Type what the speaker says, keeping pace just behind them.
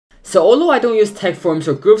So although I don't use tech forums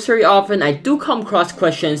or groups very often, I do come across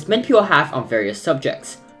questions many people have on various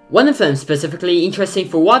subjects. One of them specifically interesting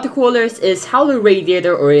for water coolers is how the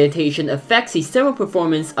radiator orientation affects the thermal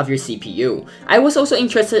performance of your CPU. I was also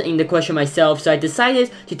interested in the question myself, so I decided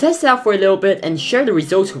to test it out for a little bit and share the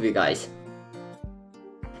results with you guys.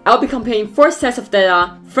 I'll be comparing 4 sets of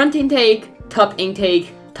data: front intake, top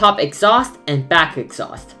intake, top exhaust, and back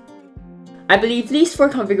exhaust. I believe these 4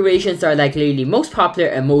 configurations are likely the most popular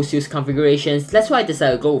and most used configurations, that's why I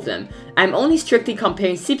decided to go with them. I'm only strictly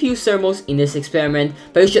comparing CPU thermals in this experiment,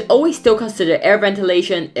 but you should always still consider air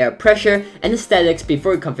ventilation, air pressure, and aesthetics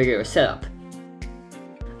before you configure your setup.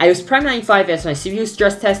 I use Prime 95 as my CPU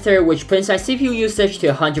stress tester, which puts my CPU usage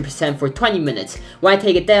to 100% for 20 minutes, when I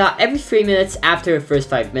take a data every 3 minutes after the first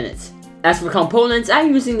 5 minutes. As for components,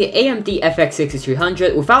 I'm using the AMD FX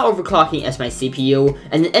 6300 without overclocking as my CPU,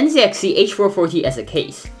 and an NZXT H440 as a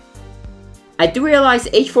case. I do realize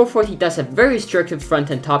H440 does have very restrictive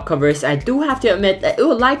front and top covers, and I do have to admit that it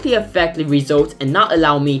will likely affect the results and not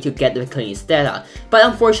allow me to get the cleanest data, but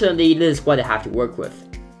unfortunately this is what I have to work with.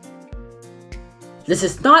 This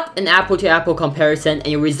is not an apple-to-apple comparison,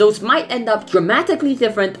 and your results might end up dramatically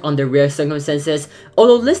different under rare circumstances,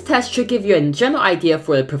 although this test should give you a general idea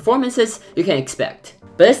for the performances you can expect.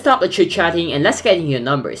 But let's stop the chit-chatting and let's get into the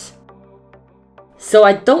numbers. So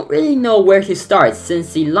I don't really know where to start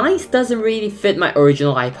since the lines doesn't really fit my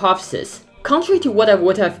original hypothesis. Contrary to what I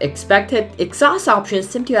would have expected, exhaust options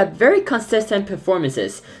seem to have very consistent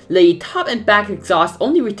performances. The top and back exhaust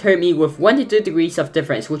only return me with 1 to 2 degrees of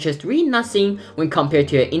difference, which is really nothing when compared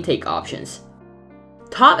to the intake options.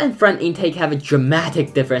 Top and front intake have a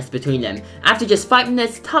dramatic difference between them. After just 5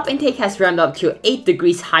 minutes, top intake has ramped up to 8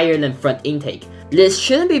 degrees higher than front intake. This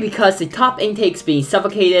shouldn't be because the top intake is being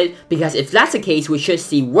suffocated, because if that's the case, we should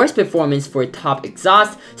see worse performance for top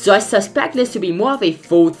exhaust, so I suspect this to be more of a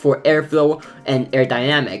fault for airflow and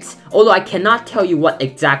aerodynamics. Although I cannot tell you what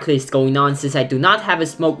exactly is going on since I do not have a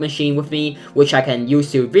smoke machine with me, which I can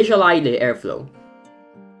use to visualize the airflow.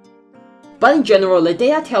 But in general, the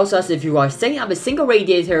data tells us if you are setting up a single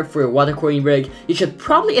radiator for a water cooling rig, you should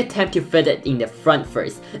probably attempt to fit it in the front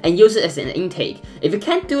first, and use it as an intake. If you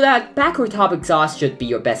can't do that, back or top exhaust should be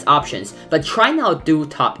your best options, but try not to do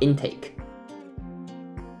top intake.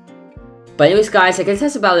 But anyways guys, I guess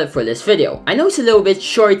that's about it for this video. I know it's a little bit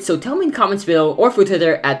short, so tell me in the comments below or through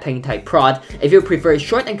Twitter at PenguinTypeProd if you prefer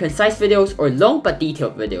short and concise videos or long but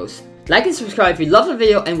detailed videos. Like and subscribe if you love the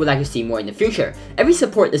video and would like to see more in the future. Every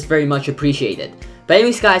support is very much appreciated. But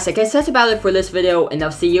anyways guys, I guess that's about it for this video, and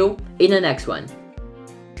I'll see you in the next one.